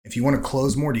If you want to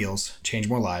close more deals, change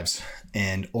more lives,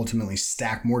 and ultimately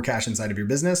stack more cash inside of your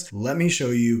business, let me show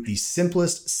you the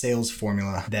simplest sales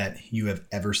formula that you have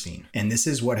ever seen. And this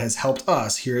is what has helped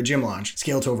us here at Gym Launch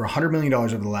scale to over $100 million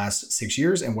over the last 6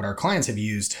 years, and what our clients have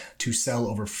used to sell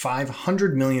over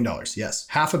 $500 million. Yes,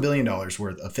 $500 million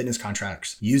worth of fitness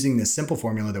contracts using this simple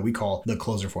formula that we call the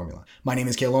closer formula. My name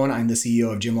is Cale Owen. I'm the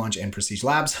CEO of Gym Launch and Prestige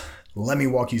Labs. Let me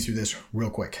walk you through this real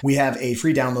quick. We have a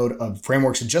free download of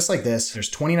frameworks just like this. There's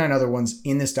 29 other ones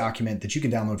in this document that you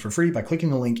can download for free by clicking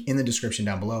the link in the description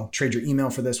down below. Trade your email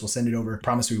for this. We'll send it over.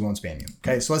 Promise we won't spam you.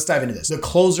 Okay, so let's dive into this. The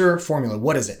closer formula,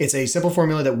 what is it? It's a simple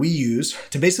formula that we use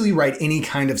to basically write any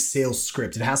kind of sales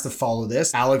script. It has to follow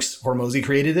this. Alex Hormozi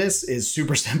created this. It's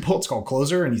super simple. It's called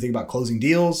Closer. And you think about closing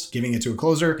deals, giving it to a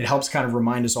closer. It helps kind of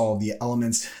remind us all of the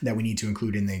elements that we need to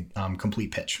include in the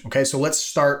complete pitch. Okay, so let's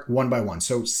start one by one.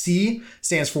 So C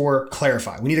stands for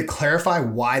clarify. We need to clarify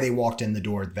why they walked in the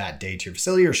door that day to your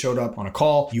facility or showed up on a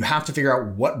call. You have to figure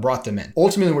out what brought them in.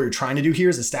 Ultimately, what you're trying to do here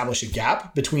is establish a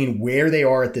gap between where they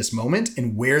are at this moment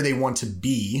and where they want to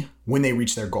be when they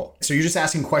reach their goal. So you're just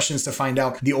asking questions to find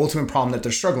out the ultimate problem that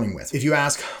they're struggling with. If you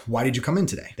ask, why did you come in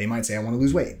today? They might say, I want to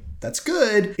lose weight. That's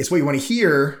good. It's what you want to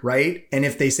hear, right? And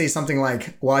if they say something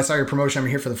like, well, I saw your promotion, I'm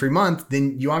here for the free month,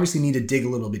 then you obviously need to dig a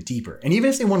little bit deeper. And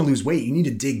even if they want to lose weight, you need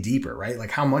to dig deeper, right?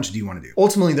 Like how much do you want to do?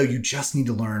 Ultimately though, you just need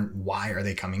to learn why are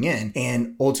they coming in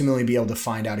and ultimately be able to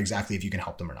find out exactly if you can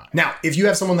help them or not. Now, if you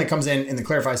have someone that comes in the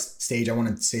clarify stage, I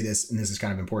want to say this, and this is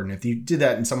kind of important. If you did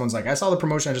that and someone's like, I saw the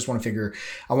promotion, I just want to figure,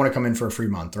 I want to come in for a free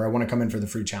month, or I want to come in for the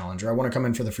free challenge, or I want to come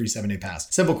in for the free 7-day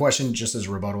pass. Simple question, just as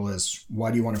a rebuttal is, why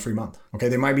do you want a free month? Okay,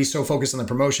 they might be so focused on the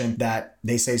promotion that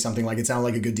they say something like, it sounded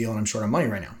like a good deal and I'm short on money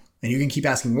right now. And you can keep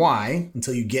asking why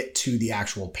until you get to the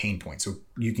actual pain point. So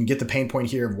you can get the pain point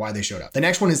here of why they showed up. The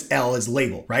next one is L, is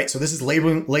label, right? So this is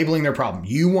labeling their problem.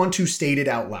 You want to state it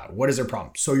out loud. What is their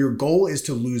problem? So your goal is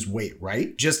to lose weight,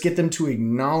 right? Just get them to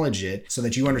acknowledge it so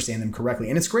that you understand them correctly.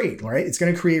 And it's great, right? It's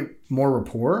going to create more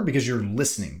rapport because you're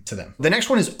listening to them. The next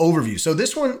one is overview. So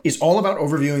this one is all about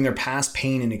overviewing their past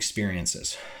pain and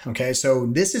experiences. Okay, so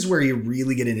this is where you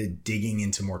really get into digging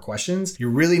into more questions. You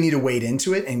really need to wade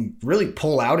into it and really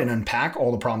pull out and unpack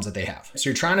all the problems that they have. So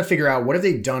you're trying to figure out what have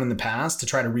they done in the past to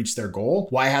try to reach their goal?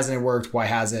 Why hasn't it worked? Why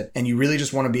has it? And you really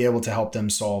just want to be able to help them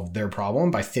solve their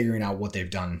problem by figuring out what they've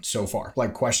done so far.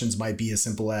 Like questions might be as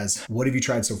simple as, what have you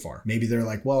tried so far? Maybe they're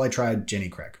like, well, I tried Jenny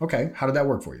Craig. Okay, how did that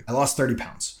work for you? I lost 30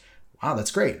 pounds. Wow,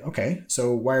 that's great. Okay,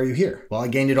 so why are you here? Well, I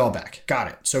gained it all back. Got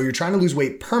it. So you're trying to lose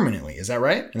weight permanently, is that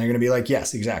right? And they're gonna be like,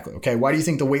 yes, exactly. Okay, why do you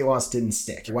think the weight loss didn't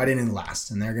stick? Why didn't it last?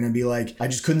 And they're gonna be like, I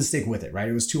just couldn't stick with it, right?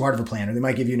 It was too hard of a plan, or they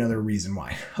might give you another reason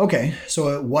why. Okay, so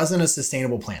it wasn't a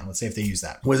sustainable plan. Let's say if they use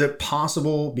that. Was it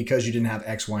possible because you didn't have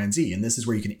X, Y, and Z? And this is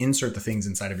where you can insert the things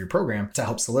inside of your program to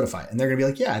help solidify it. And they're gonna be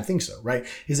like, yeah, I think so, right?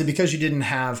 Is it because you didn't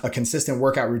have a consistent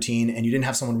workout routine and you didn't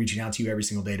have someone reaching out to you every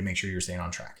single day to make sure you're staying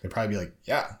on track? They'd probably be like,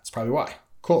 yeah, that's probably why.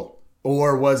 Cool.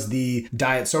 Or was the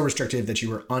diet so restrictive that you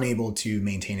were unable to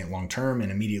maintain it long term and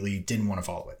immediately didn't want to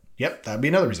follow it? Yep, that'd be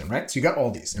another reason, right? So you got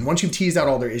all these. And once you've teased out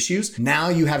all their issues, now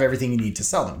you have everything you need to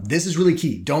sell them. This is really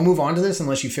key. Don't move on to this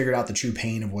unless you figured out the true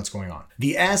pain of what's going on.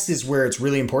 The S is where it's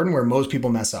really important, where most people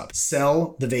mess up.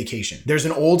 Sell the vacation. There's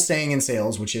an old saying in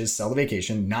sales, which is sell the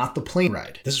vacation, not the plane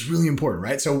ride. This is really important,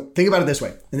 right? So think about it this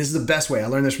way. And this is the best way. I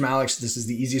learned this from Alex. This is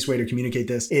the easiest way to communicate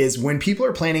this, is when people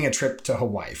are planning a trip to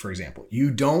Hawaii, for example,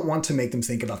 you don't want to make them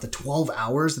think about the 12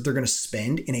 hours that they're going to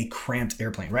spend in a cramped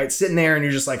airplane, right? Sitting there and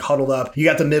you're just like huddled up. You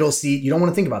got the middle seat. You don't want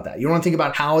to think about that. You don't want to think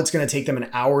about how it's going to take them an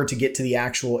hour to get to the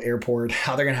actual airport,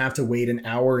 how they're going to have to wait an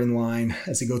hour in line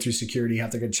as they go through security, have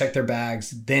to go check their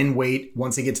bags, then wait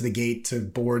once they get to the gate to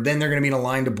board. Then they're going to be in a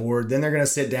line to board. Then they're going to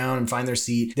sit down and find their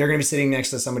seat. They're going to be sitting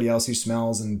next to somebody else who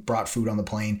smells and brought food on the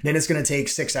plane. Then it's going to take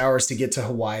 6 hours to get to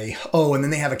Hawaii. Oh, and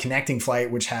then they have a connecting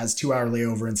flight, which has 2-hour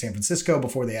layover in San Francisco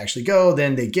before they actually go.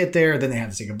 Then they get there. Then they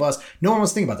have to take a bus. No one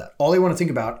wants to think about that. All they want to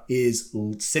think about is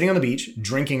sitting on the beach,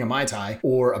 drinking a Mai Tai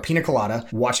or a pina colada,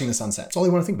 watching the sunset. That's all they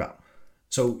want to think about.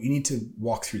 So you need to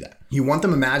walk through that. You want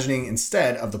them imagining,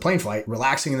 instead of the plane flight,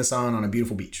 relaxing in the sun on a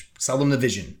beautiful beach. Sell them the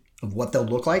vision of what they'll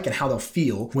look like and how they'll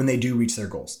feel when they do reach their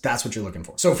goals. That's what you're looking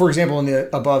for. So for example, in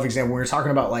the above example, we were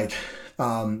talking about like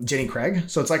Jenny Craig.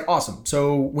 So it's like, awesome.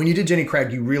 So when you did Jenny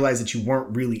Craig, you realized that you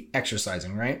weren't really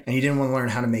exercising, right? And you didn't want to learn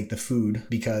how to make the food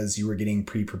because you were getting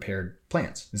pre-prepared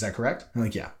plans. Is that correct? I'm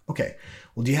like, yeah. Okay.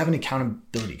 Well, do you have an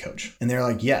accountability coach? And they're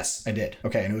like, yes, I did.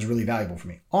 Okay. And it was really valuable for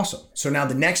me. Awesome. So now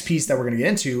the next piece that we're going to get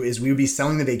into is we would be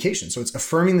selling the vacation. So it's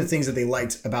affirming the things that they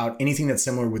liked about anything that's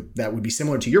similar that would be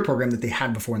similar to your program that they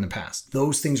had before in the past.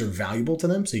 Those things are valuable to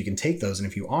them. So you can take those. And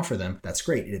if you offer them, that's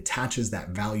great. It attaches that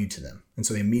value to them. And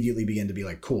so they immediately begin to be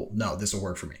like, cool, no, this will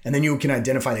work for me. And then you can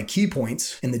identify the key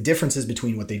points and the differences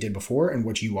between what they did before and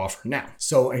what you offer now.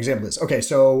 So an example is, okay,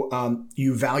 so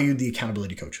you valued the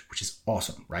accountability coach, which is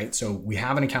awesome, right? So we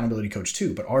have an accountability coach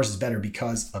too, but ours is better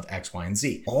because of X, Y, and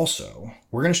Z. Also,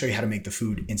 we're going to show you how to make the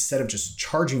food instead of just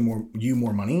charging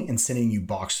more money and sending you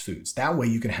boxed foods. That way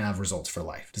you can have results for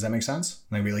life. Does that make sense?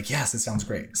 And they'd be like, yes, that sounds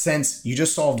great. Since you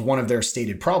just solved one of their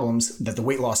stated problems, that the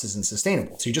weight loss isn't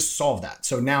sustainable. So you just solved that.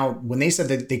 So now when they said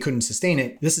that they couldn't sustain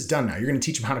it, this is done now. You're going to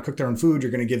teach them how to cook their own food.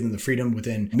 You're going to give them the freedom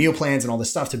within meal plans and all this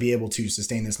stuff to be able to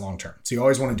sustain this long term. So you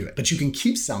always want to do it. But you can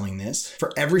keep selling this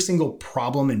for every single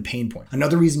problem and pain point.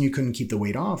 Another reason you couldn't keep the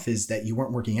weight off is that you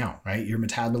weren't working out, right? Your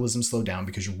metabolism slowed down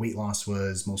because your weight loss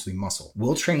was mostly muscle.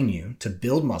 We'll train you to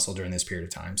build muscle during this period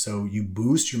of time so you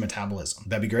boost your metabolism.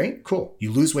 That'd be great? Cool.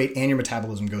 You lose weight and your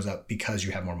metabolism goes up because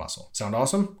you have more muscle. Sound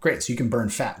awesome? Great. So you can burn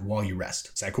fat while you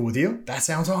rest. Is that cool with you? That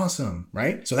sounds awesome,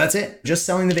 right? So that's it. Just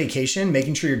selling the vacation,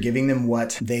 making sure you're giving them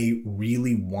what they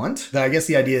really want. I guess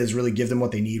the idea is really give them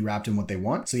what they need wrapped in what they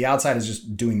want. So the outside is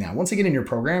just doing that. Once they get in your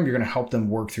program, you're going to help them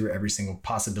work through every single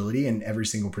possibility and every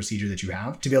single procedure that you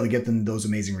have to be able to get them those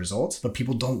amazing results. But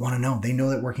people don't want to know. They know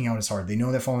that working out is hard. They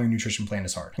know that following a nutrition plan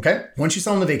is hard. Okay. Once you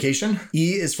sell them the vacation,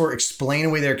 E is for explain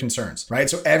away their concerns, right?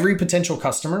 So every potential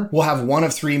customer will have one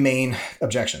of three main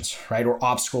objections, right? Or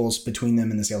obstacles between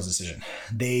them and the sales decision.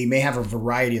 They may have a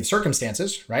variety of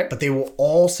circumstances, right? But they will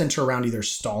all center around either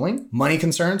stalling, money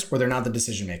concerns, or they're not the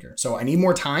decision maker. So I need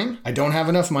more time, I don't have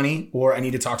enough money, or I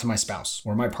need to talk to my spouse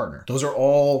or my partner. Those are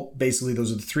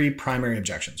the three primary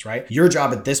objections, right? Your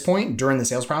job at this point during the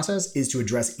sales process is to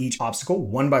address each obstacle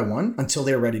one by one until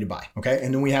they're ready to buy, okay?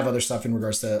 And then we have other stuff in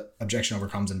regards to objection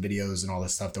overcomes and videos and all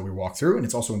this stuff that we walk through, and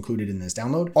it's also included in this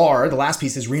download. The last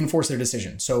piece is reinforce their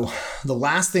decision. So the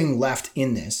last thing left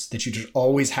in this that you just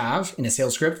always have in a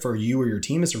sales script for you or your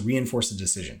team is to reinforce the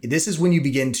decision. This is when you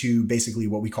begin to basically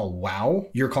what we call wow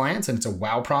your clients, and it's a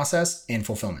wow process and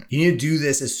fulfillment. You need to do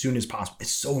this as soon as possible.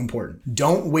 It's so important.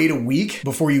 Don't wait a week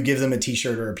before you give them a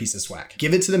t-shirt or a piece of swag.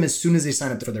 Give it to them as soon as they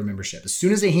sign up for their membership. As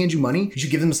soon as they hand you money, you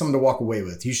should give them something to walk away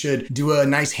with. You should do a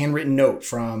nice handwritten note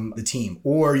from the team,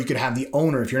 or you could have the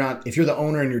owner. If you're the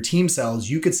owner and your team sells,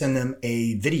 you could send them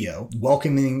a video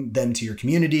welcoming them to your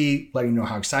community, letting them know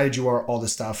how excited you are, all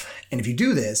this stuff. And if you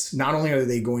do this, not only are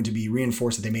they going to be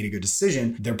reinforced that they made a good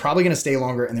decision, they're probably going to stay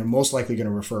longer and they're most likely going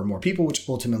to refer more people, which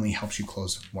ultimately helps you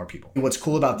close more people. And what's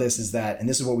cool about this is that, and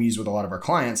this is what we use with a lot of our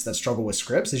clients that struggle with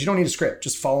scripts, is you don't need a script.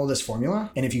 Just follow this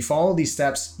formula. And if you follow these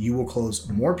steps, you will close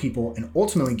more people and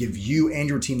ultimately give you and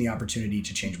your team the opportunity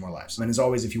to change more lives. And as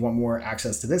always, if you want more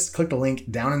access to this, click the link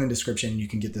down in the description. You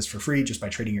can get this for free just by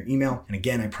trading your email. And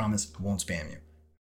again, I promise I won't spam you.